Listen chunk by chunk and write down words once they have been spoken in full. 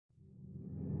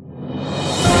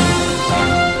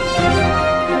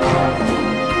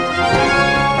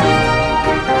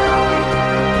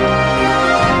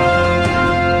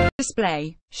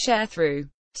display. Sharethrough.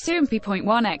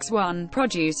 Soompi.1x1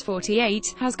 Produce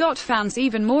 48 has got fans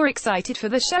even more excited for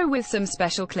the show with some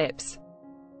special clips.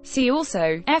 See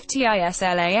also,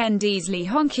 FTISLAND's Lee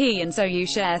Hong-ki and Soyu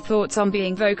share thoughts on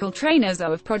being vocal trainers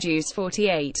of Produce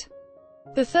 48.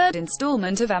 The third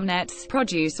installment of Mnet's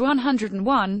Produce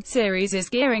 101 series is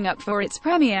gearing up for its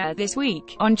premiere this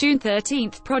week. On June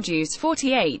 13, Produce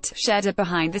 48 shared a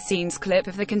behind-the-scenes clip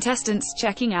of the contestants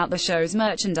checking out the show's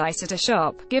merchandise at a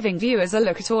shop, giving viewers a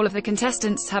look at all of the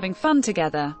contestants having fun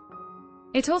together.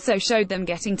 It also showed them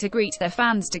getting to greet their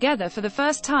fans together for the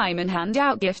first time and hand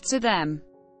out gifts to them.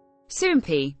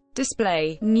 Soompi.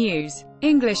 Display. News.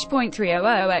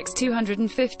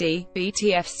 English.300x250,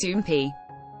 BTF Soompi.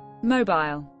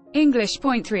 Mobile.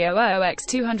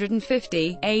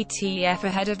 English.300x250, ATF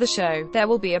Ahead of the show, there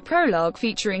will be a prologue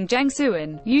featuring Jang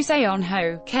Soo-in, Yoo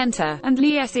Se-on-ho, Kenta, and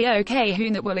Lee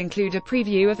Seo-K-hoon that will include a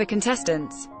preview of the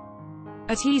contestants.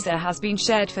 A teaser has been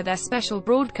shared for their special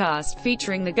broadcast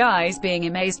featuring the guys being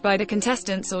amazed by the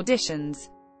contestants' auditions.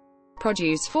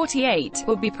 Produce 48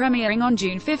 will be premiering on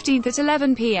June 15 at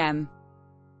 11 p.m.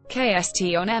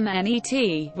 KST on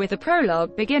MNET, with the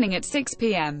prologue beginning at 6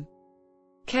 p.m.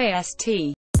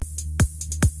 KST.